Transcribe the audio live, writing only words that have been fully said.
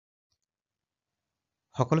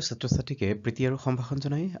সকলো ছাত্ৰ-ছাত্ৰীকে প্ৰীতি আৰু সম্ভাষণ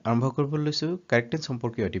জনাই আৰম্ভ কৰিবলৈ লৈছো কাৰেক্ট টেন্স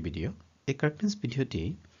সম্পৰ্কীয় এটি ভিডিঅ। এই কাৰেক্ট টেন্স ভিডিঅটি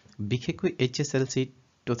বিশেষকৈ HSLC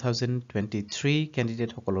 2023 ক্যান্ডিডেট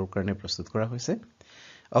সকলৰ কাৰণে প্ৰস্তুত কৰা হৈছে।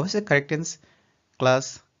 অৱশ্যে কাৰেক্ট টেন্স ক্লাছ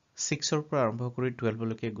 6 ৰ পৰা আৰম্ভ কৰি 12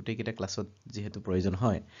 লৈকে গোটেই কেইটা ক্লাছত যেহেতু প্ৰয়োজন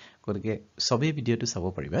হয় গতিকে সবেই ভিডিঅটো চাব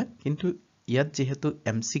পাৰিবা কিন্তু ইয়াত যেহেতু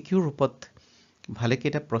MCQ ৰূপত ভালে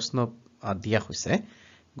কেইটা প্ৰশ্ন দিয়া হৈছে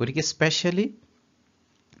গতিকে স্পেশালি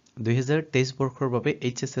 2023 বৰ্ষৰ বাবে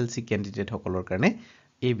HSLC ক্যান্ডিডেট সকলৰ কাৰণে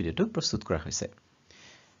এই ভিডিঅটো প্ৰস্তুত কৰা হৈছে।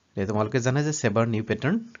 তোমালোকে জানা যে SEBA নিউ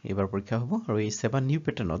প্যাটাৰ্ন এবাৰ পৰীক্ষা হ'ব আৰু এই SEBA নিউ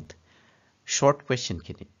প্যাটাৰ্নত শৰ্ট কোৱেশ্চন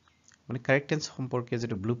খিনি মানে কাৰেক্ট টেন্স সম্পৰ্কে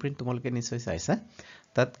যেটো ব্লুপ্ৰিন্ট তোমালোকে নিশ্চয় চাইছা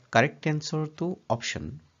তাত correct টেন্সৰ two option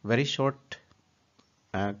very short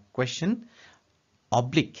question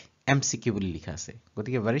oblique MCQ বুলি লিখা আছে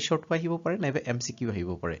গতিকে ভেৰি শৰ্ট আহিব পাৰে নাইবা MCQ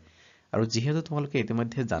আহিব পাৰে আৰু যেহেতু তোমালোকে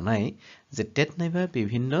ইতিমধ্যে জানাই যে টেট নাইবা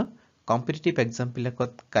বিভিন্ন কম্পিটিটিভ এক্সাম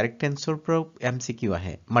বিলাকত কাৰেক্ট টেন্সৰ পৰা MCQ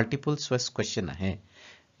আহে মাল্টিপল চয়েস কোৱেশ্চন আহে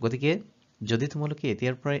গতিকে যদি তোমালোকে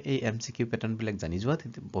এতিয়াৰ পৰা এই MCQ প্যাটাৰ্ন বিলাক জানি যোৱা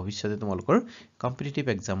তেতিয়া ভৱিষ্যতে তোমালোকৰ কম্পিটিটিভ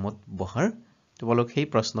এক্সামত বহাৰ তোমালোক সেই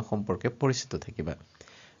প্ৰশ্ন সম্পৰ্কে পৰিচিত থাকিবা।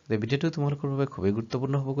 এই ভিডিঅটো তোমালোকৰ বাবে খুবেই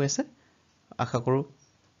গুৰুত্বপূৰ্ণ হ'ব গৈ আছে আশা কৰো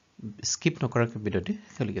স্কিপ নকৰাকৈ ভিডিঅটো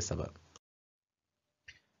শেষলৈকে চাবা।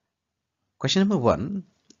 Question number 1.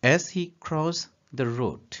 As he crossed the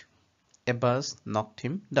road, a bus knocked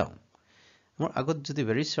him down. মোৰ আগত যদি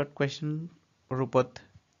very short question ৰূপত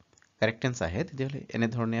correct tense আহে তেতিয়াহলে এনে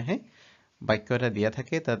ধৰণে আহে বাক্য এটা দিয়া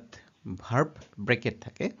থাকে তাত verb bracket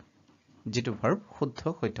থাকে যেটো verb শুদ্ধ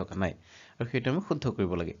হৈ থকা নাই আৰু সেইটো আমি শুদ্ধ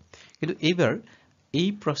কৰিব লাগে কিন্তু এইবাৰ এই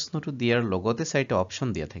প্ৰশ্নটো দিয়াৰ লগতে চাৰিটা অপচন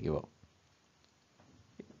দিয়া থাকিব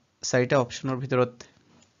চাৰিটা অপচনৰ ভিতৰত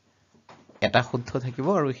এটা শুদ্ধ থাকিব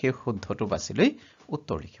আৰু সেই শুদ্ধটো বাছি লৈ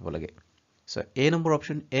উত্তৰ লিখিব লাগে so a number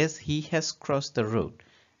option as he has crossed the road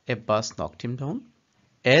a bus knocked him down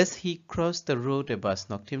as he crossed the road a bus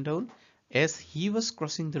knocked him down as he was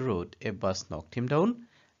crossing the road a bus knocked him down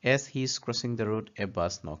as he is crossing the road a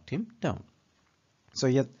bus knocked him down so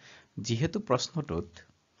ইয়াত যেহেতু প্ৰশ্নটোত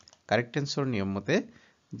correct টেন্সৰ নিয়ম মতে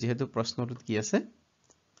যেহেতু প্ৰশ্নটোত কি আছে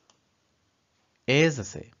as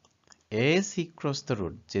আছে as he crossed the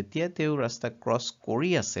road যেতিয়া তেওঁ ৰাস্তা ক্ৰস কৰি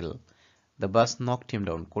আছিল the bus knocked him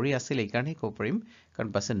down কৰি আছিল এই কাৰণে ক'ব পাৰিম কাৰণ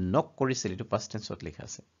বাসে নক কৰিছিল এটো past tenseত লিখা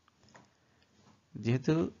আছে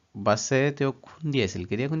যেহেতু বাসে তেওঁ খুন্দি আছিল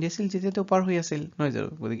কেতিয়া খুন্দি আছিল যেতিয়া তেওঁ পাৰ হৈ আছিল নহয় জানো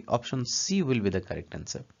গতিকে option C will be the correct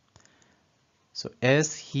answer so as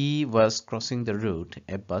he was crossing the road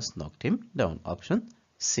a bus knocked him down option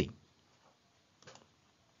C.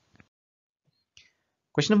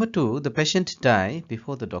 Question number 2. The patient died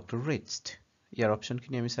before the doctor reached. Your option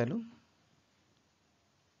kini ami sailu.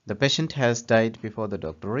 The patient has died before the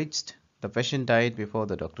doctor reached. The patient died before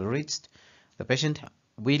the doctor reached. The patient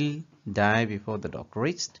will die before the doctor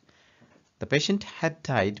reached. The patient had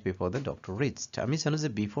died before the doctor reached. Ami janu je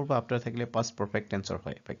before ba after thakile past perfect tense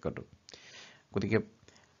hoy bakyoto. Gotike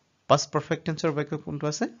past perfect tense or bakyo kontu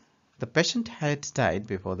ase? The patient had died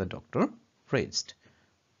before the doctor reached.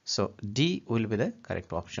 So D will be the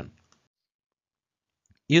correct option.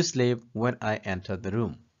 You slept when I entered the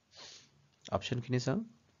room. Option kini sa?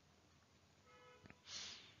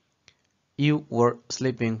 You were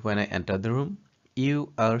sleeping when I entered the room. You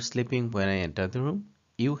are sleeping when I entered the room.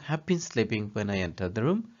 You have been sleeping when I entered the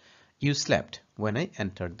room. You slept when I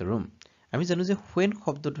entered the room. আমি জানো যে when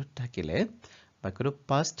শব্দটো থাকিলে বাক্যটো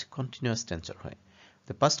past continuous tense হয়।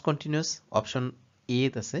 The past continuous option A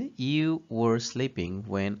আছে you were sleeping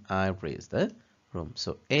when I reached the room. So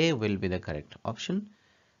A will be the correct option.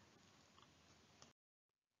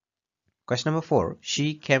 Question number 4. She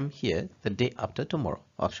came here the day after tomorrow.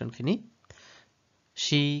 Option kini.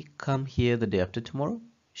 She come here the day after tomorrow.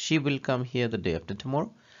 She will come here the day after tomorrow.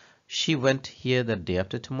 She went here the day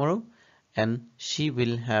after tomorrow. And she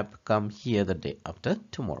will have come here the day after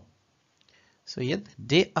tomorrow. So yet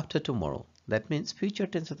day after tomorrow. That means future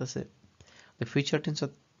tense ase. The future tense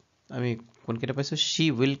I mean she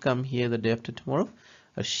will come here the day after tomorrow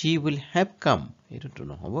or she will have come eto to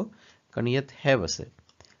no hobo karon yet have ase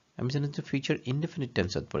ami janu to future indefinite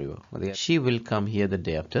tense at poribo she will come here the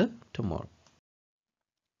day after tomorrow.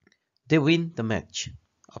 They win the match.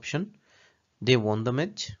 Option they won the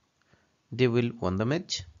match, they will won the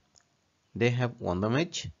match, they have won the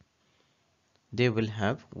match, they will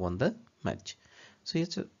have won the match. So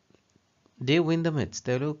yes they win the match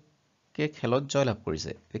they will কে খেলত জয়লাভ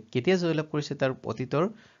কৰিছে কেতিয়া জয়লাভ কৰিছে তাৰ অতীতৰ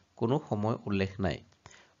কোনো সময় উল্লেখ নাই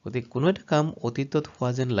গতি কোনো এটা কাম অতীতত হোৱা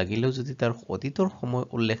যেন লাগিলেও যদি তাৰ অতীতৰ সময়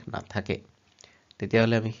উল্লেখ না থাকে তেতিয়া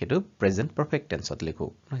হলে আমি হেতু প্ৰেজেন্ট পাৰফেক্ট টেন্সত লিখো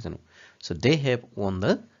নহয় জানো so they have won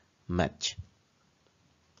the match.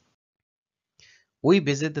 We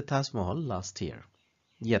visited the Taj Mahal last year.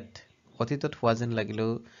 Yet, অতীতত হোৱা যেন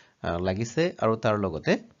লাগিছে আৰু তাৰ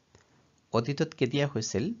লগতে অতীতত কেতিয়া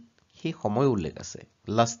হৈছিল সেই সময় উল্লেখ আছে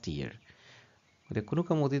last year. গতিকে কোনো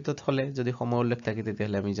কাম অতীতত হলে যদি সময় উল্লেখ থাকে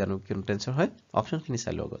তেতিয়াহলে আমি জানো কোন টেন্সৰ হয় অপচনখিনি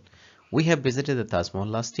চাই লওঁ আগত We have visited the Taj Mahal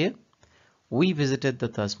last year. We visited the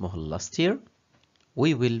Taj Mahal last year. We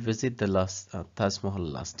will visit the Taj Mahal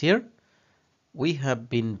last year. We have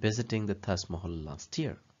been visiting the Taj Mahal last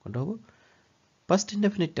year. কোনটো হ'ব past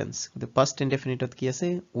indefinite tense. The past indefinite কি আছে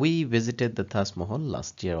We visited the Taj Mahal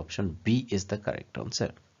last year. Option B is the correct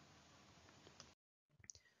answer.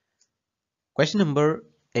 Question number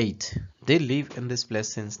 8. They live in this place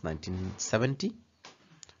since 1970.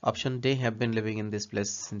 Option they have been living in this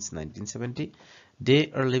place since 1970. They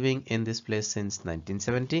are living in this place since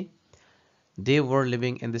 1970. They were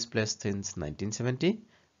living in this place since 1970.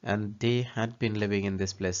 And they had been living in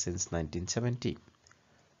this place since 1970.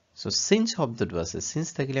 So since শব্দটো আছে since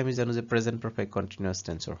থাকিলে আমি জানো যে present perfect continuous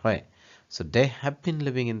tense হয়. So they have been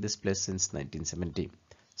living in this place since 1970.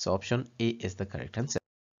 So option A is the correct answer.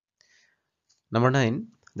 Number 9.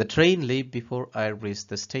 The train left before I reached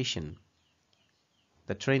the station.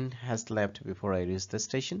 The train has left before I reached the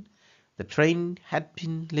station. The train had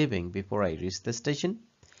been leaving before I reached the station.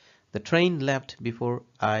 The train left before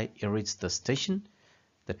I reached the station.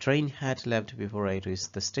 The train had left before I reached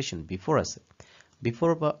the station. Before us.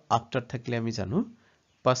 Before বা after থাকলে আমি জানো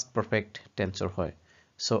past perfect tense হয়.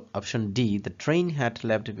 So option D, the train had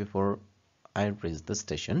left before I reached the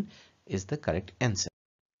station is the correct answer.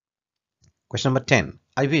 Question number 10.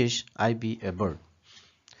 I wish I be a bird.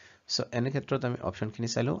 So এনে ক্ষেত্ৰত আমি অপশনখিনি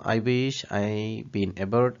চাইলো I wish I been a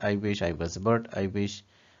bird. I wish I was a bird. I wish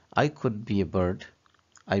I could be a bird.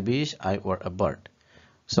 I wish I were a bird.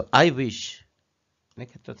 So I wish এনে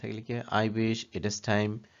ক্ষেত্ৰত থাকিলে কি I wish it is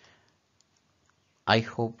time. I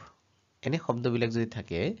hope এনে শব্দবিলাক যদি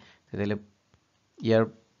থাকে তেতিয়াহলে ইয়াৰ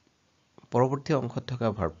পৰৱৰ্তী অংশত থকা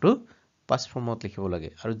ভাৰ্বটো past formত লিখিব লাগে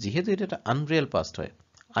আৰু যেহেতু এটা unreal past হয়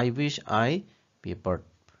I wish I be a bird.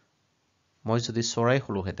 মই যদি চৰাই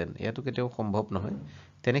হলোহেতেন এটো কেতিয়াও সম্ভৱ নহয়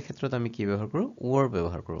তেনে ক্ষেত্ৰত আমি কি ব্যৱহাৰ কৰো were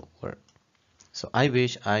ব্যৱহাৰ কৰো were. So I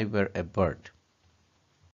wish I were a bird.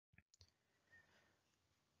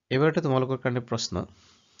 এবাৰটা তোমালোকৰ কাৰণে প্ৰশ্ন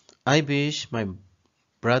I wish my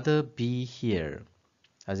brother be here.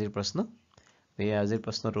 আজিৰ প্ৰশ্ন এই আজিৰ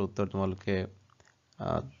প্ৰশ্নটোৰ উত্তৰ তোমালোকে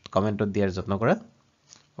কমেন্টত দিয়াৰ যত্ন কৰা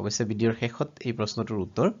অৱশ্যে ভিডিওৰ শেষত এই প্ৰশ্নটোৰ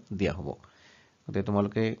উত্তৰ দিয়া হ'ব গতিকে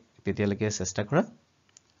তোমালোকে তেতিয়ালৈকে চেষ্টা কৰা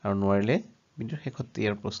আৰু নোৱাৰিলে ভিডিওৰ শেষত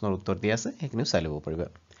ইয়াৰ প্ৰশ্নৰ উত্তৰ দিয়া আছে সেইখিনি চাই ল'ব পাৰিবা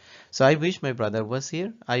So I wish my brother was here.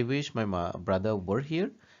 I wish my brother were here.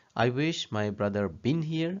 I wish my brother been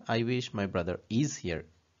here. I wish my brother is here.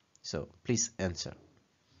 So please answer.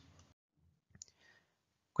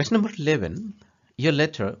 Question number 11. Your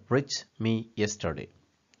letter reached me yesterday.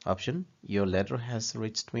 Option your letter has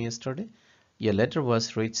reached me yesterday. Your letter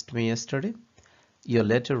was reached me yesterday. Your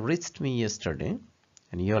letter reached me yesterday.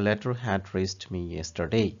 And your letter had reached me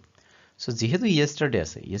yesterday. So যেহেতু yesterday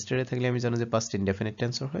আছে yesterday থাকলে আমি জানো যে past indefinite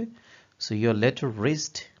tense হয়. So your letter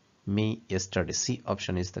reached me yesterday. C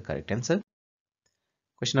option is the correct answer.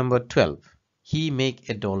 Question number 12. He make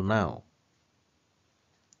a doll now.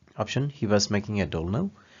 Option he was making a doll now.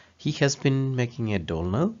 He has been making a doll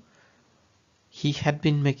now. He had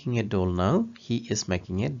been making a doll now. He is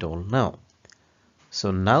making a doll now. So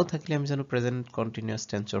now থাকলে আমি জানো present continuous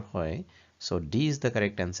tense হয়. So D is the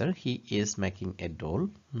correct answer. He is making a doll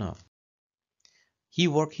now. He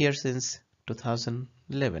worked here since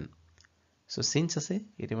 2011. So since আছে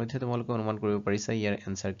ইতিমধ্যে তোমালোকে অনুমান কৰিব পাৰিছা ইয়াৰ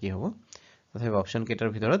আনসাৰ কি হ'ব তথাপি অপচন কেইটাৰ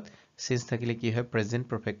ভিতৰত since থাকিলে কি হয় present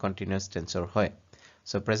perfect continuous tense হয়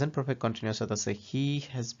So present perfect continuous আছে he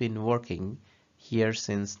has been working here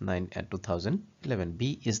since 2011. B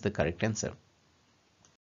is the correct answer.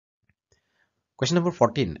 Question number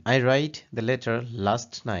 14. I write the letter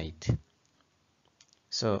last night.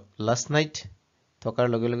 So last night থকাৰ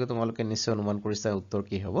লগে লগে তোমালোকে নিশ্চয় অনুমান কৰিছা উত্তৰ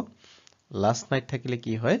কি হ'ব last night থাকিলে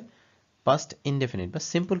কি হয় past indefinite বা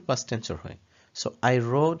simple past tense হয় so I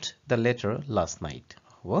wrote the letter last night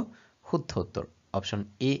হ'ব শুদ্ধ উত্তৰ option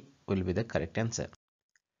A will be the correct answer.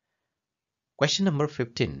 Question number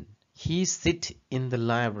 15. He sit in the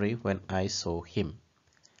library when I saw him.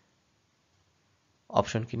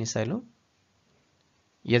 Option খিনি চাইলো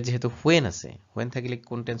ইয়াত যেহেতু when আছে when থাকিলে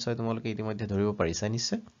কোন টেন্স হয় তোমালোকে ইতিমধ্যে ধৰিব পাৰিছা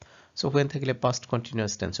নিশ্চয় so when থাকিলে past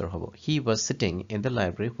continuous tense হ'ব he was sitting in the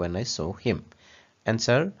library when I saw him.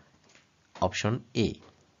 Answer option A.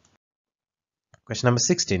 Question number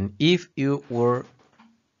 16. If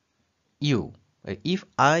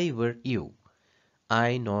I were you I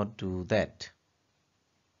not do that.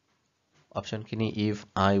 Option kini if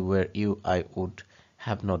I were you, I would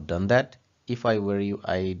have not done that. If I were you,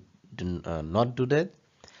 I do not do that.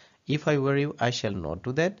 If I were you, I shall not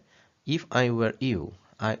do that. If I were you,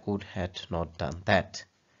 I would have not done that.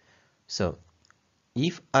 So,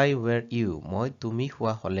 if I were you, moi tumi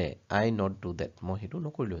hua hole, I not do that. Moi hetu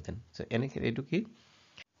nokorilu heten. So, ene etu ki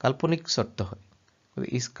কাল্পনিক শর্ত হয়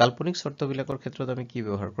এই কাল্পনিক শৰ্তবিলাকৰ ক্ষেত্ৰত আমি কি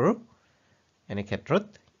ব্যৱহাৰ কৰোঁ এনে ক্ষেত্ৰত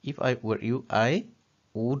if I were you I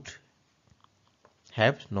would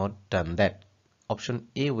have not done that. Option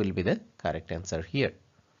A will be the correct answer here.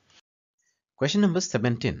 Question number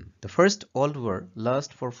 17. The first World War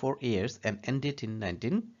lasted for 4 years and ended in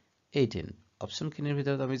 1918. Option খিনিৰ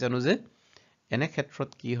ভিতৰত আমি জানো যে এনে ক্ষেত্ৰত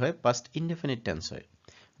কি হয় past indefinite tense হয়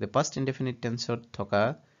the past indefinite tenseত থকা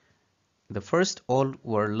the first World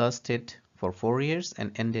War lasted for 4 years and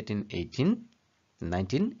ended in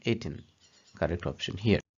 1918. Correct option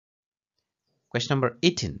here. Question number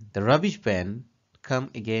 18. The rubbish ban come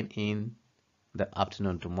again in the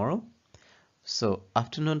afternoon tomorrow. So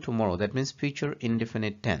afternoon tomorrow, that means future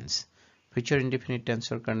indefinite tense. Future indefinite tense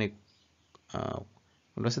or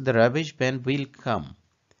the rubbish ban will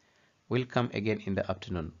come again in the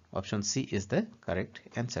afternoon. Option C is the correct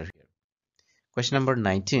answer here. Question number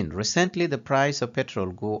 19. Recently the price of petrol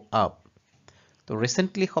go up. So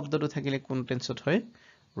recently শব্দটো থাকিলে কোন টেন্সত হয়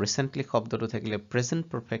recently শব্দটো থাকিলে present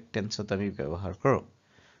perfect tenseত আমি ব্যৱহাৰ কৰোঁ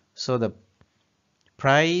so the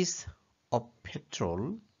price of petrol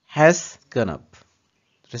has gone up.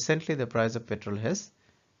 Recently the price of petrol has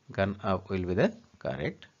gone up will be the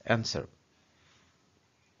correct answer.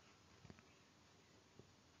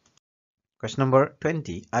 Question number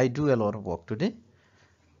 20. I do a lot of work today.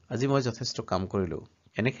 আজি মই যথেষ্ট কাম কৰিলো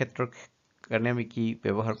এনে ক্ষেত্ৰৰ কাৰণে আমি কি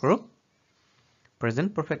ব্যৱহাৰ কৰোঁ present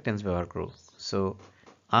perfect tense ব্যৱহাৰ কৰোঁ so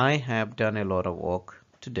I have done a lot of work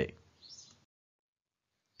today.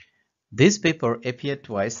 This paper appeared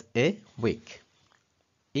twice a week.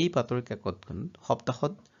 এই বাতৰি কাকতখন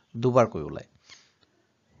সপ্তাহত দুবাৰকৈ ওলায়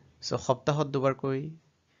so সপ্তাহত দুবাৰকৈ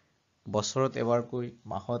বছৰত এবাৰকৈ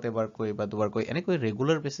মাহত এবাৰকৈ বা দুবাৰকৈ এনেকৈ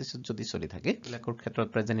ৰেগুলাৰ বেচিছত যদি চলি থাকে এলাকৰ ক্ষেত্ৰত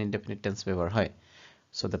present indefinite tense ব্যৱহাৰ হয়.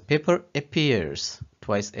 So the paper appears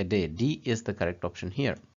twice a day. D is the correct option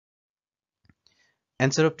here.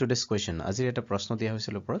 Answer of today's question. Azir eta prashno dia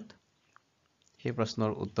hoisil oporot. Ei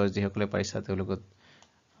prashnor uttor ji hokole paisa teologot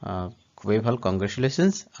khubei bhal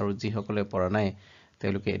congratulations aru ji hokole pora nai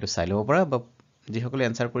teoloke etu sai lobo para ba ji hokole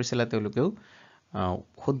answer korisila teolokeu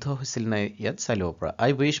শুদ্ধ হৈছিল নাই ইয়াত চাই লব পৰা I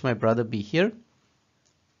wish my brother be here.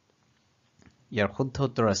 ইয়াৰ শুদ্ধ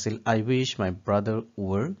উত্তৰ আছিল I wish my brother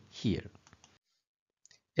were here.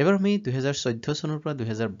 এবাৰ আমি 2014 চনৰ পৰা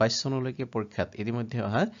 2022 চনলৈকে পৰীক্ষাত ইতিমধ্যে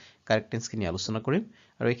অহা কাৰেক্ট টেন্স খিনি আলোচনা কৰিম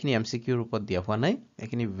আৰু এইখিনি এমসিকিউ ৰূপত দিয়া হোৱা নাই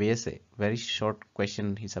এইখিনি VSA very short question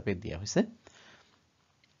হিচাপে দিয়া হৈছে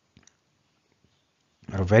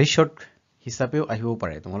আৰু very short হিচাপেও আহিব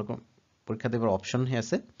পাৰে তোমালোকৰ পৰীক্ষাত এবাৰ অপচন হে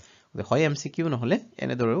আছে হয় এমসিকিউ নহলে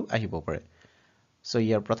এনে দৰেও আহিব পাৰে সো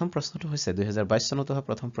ইয়াৰ প্ৰথম প্ৰশ্নটো হৈছে 2022 চনত অহা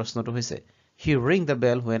প্ৰথম প্ৰশ্নটো হৈছে he rang the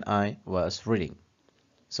bell when I was reading.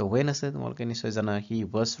 So when ase তোমালোকে নিশ্চয় জানা he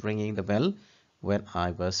was ringing the bell when I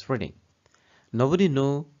was reading. Nobody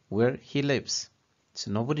know where he lives. So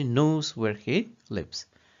nobody knows where he lives.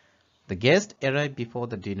 The guest arrived before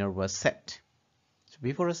the dinner was set. So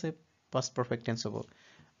before ase past perfect tense hobo.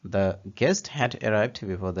 The guest had arrived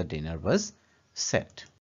before the dinner was set.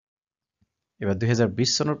 এবাৰ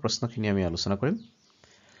 2020 চনৰ প্ৰশ্নখিনি আমি আলোচনা কৰিম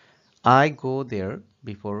I go there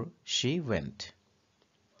before she went.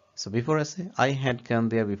 So before I say I had gone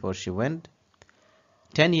there before she went.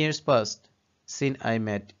 10 years passed since I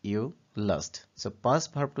met you last. So past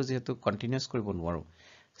verb to jehetu continuous koribo নোৱাৰো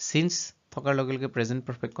since থকাৰ লগে লগে present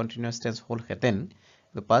perfect continuous tense হল হেতেন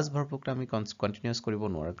the past verb ক আমি continuous করিব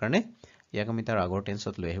নোৱাৰাৰ কাৰণে ইয়াক আমি তাৰ আগৰ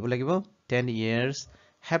টেন্সত লৈ আহিব লাগিব 10 years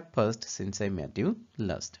have passed since I met you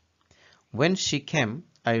last. When she came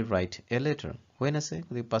I write a letter. When I say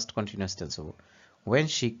the past continuous tense hobo when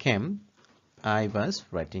she came I was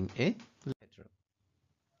writing a letter.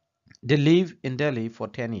 They live in Delhi for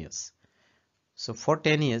 10 years. So for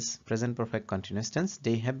 10 years present perfect continuous tense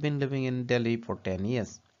they have been living in Delhi for 10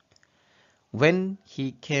 years. When he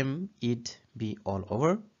came it be all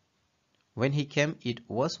over. When he came it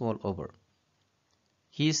was all over.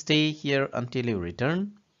 He stay here until you return.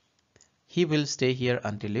 He will stay here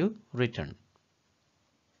until you return.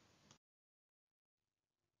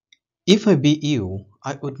 If I be you,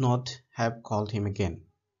 I would not have called him again.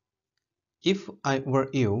 If I were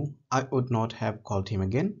you, I would not have called him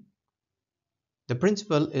again. The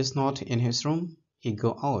principal is not in his room, he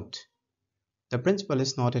go out. The principal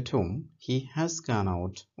is not at home, he has gone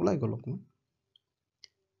out.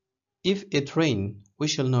 If it rain, we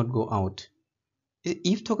shall not go out.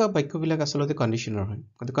 If থকা বাক্যবিলাক আসলতে কন্ডিশনৰ হয়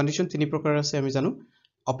কিন্তু condition তিনি প্ৰকাৰৰ আছে আমি জানো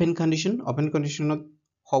ওপেন কন্ডিশনত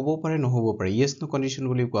হ'ব পাৰে নহ'ব পাৰে yes no কন্ডিশন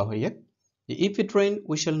বুলি কোৱা হয় ইয়াক if it rain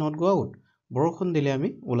we shall not go out বৰষুণ দিলে আমি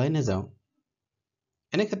ওলাই নাযাওঁ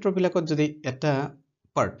এনে ক্ষেত্ৰবিলাকত যদি এটা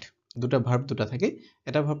পাৰ্ট দুটা ভাৰ্ব দুটা থাকে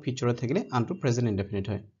এটা ভাৰ্ব ফিউচাৰত থাকিলে আনটো প্ৰেজেন্ট ইনডেফিনিট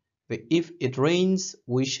হয় if it rains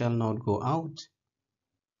we shall not go out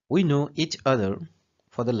we know each other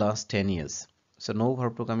for the last 10 years so no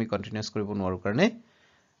verb to আমি কন্টিনিউয়াস কৰিব নোৱাৰো কাৰণে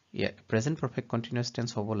present perfect continuous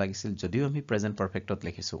tense hobo lagisil jodio ami present perfect ot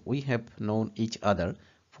likhisu we have known each other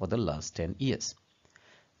for the last 10 years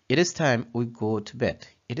it is time we go to bed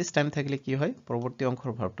it is time thakile ki hoy poroborti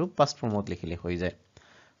onkhor verb to past form ot likhile hoy jay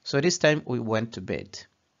so it is time we went to bed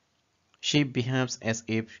she behaves as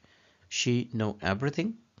if she know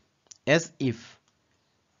everything as if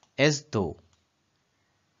as though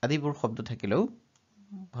adibor shobdo thakileu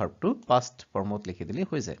verb to past form ot likhi dile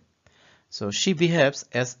hoy jay so she behaves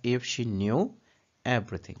as if she knew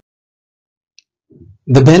everything.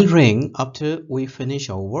 The bell rang after we finished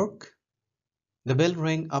our work. The bell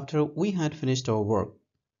rang after we had finished our work.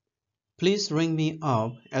 Please ring me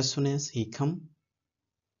up as soon as he comes.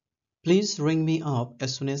 Please ring me up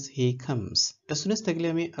as soon as he comes. As soon as thakile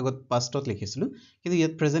ami agot past ot likhisulu kintu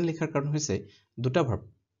yat present likhar karon hoise duta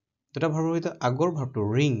verb hoite agor verb to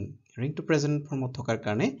ring to present form ot thokar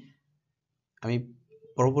karone ami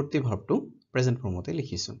পৰৱৰ্তী ভাৰ্বটো present ফৰ্মতে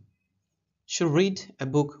লিখিছো She read a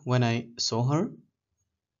book when I saw her.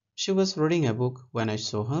 She was reading a book when I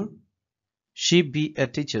saw her. She be a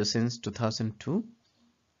teacher since 2002.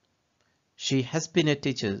 She has been a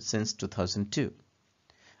teacher since 2002.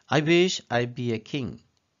 I wish I be a king.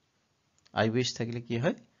 I wish থাকিলে কি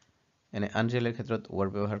হয় এনে আনৰিয়েলৰ ক্ষেত্ৰত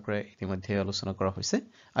word ব্যৱহাৰ কৰে ইতিমধ্যে আলোচনা কৰা হৈছে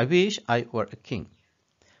I wish I were a king.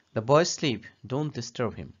 The boy sleep, don't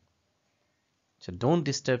disturb him. So don't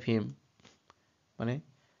disturb him মানে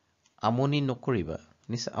আমনি নকৰিবা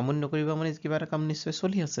নিশ্চয় আমনি নকৰিবা মানে কিবা এটা কাম নিশ্চয়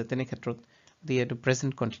চলি আছে তেনে ক্ষেত্ৰত দি এটো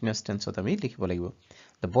প্ৰেজেন্ট কন্টিনিউয়াস টেন্সত আমি লিখিব লাগিব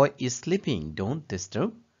The boy is sleeping, don't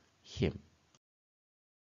disturb him.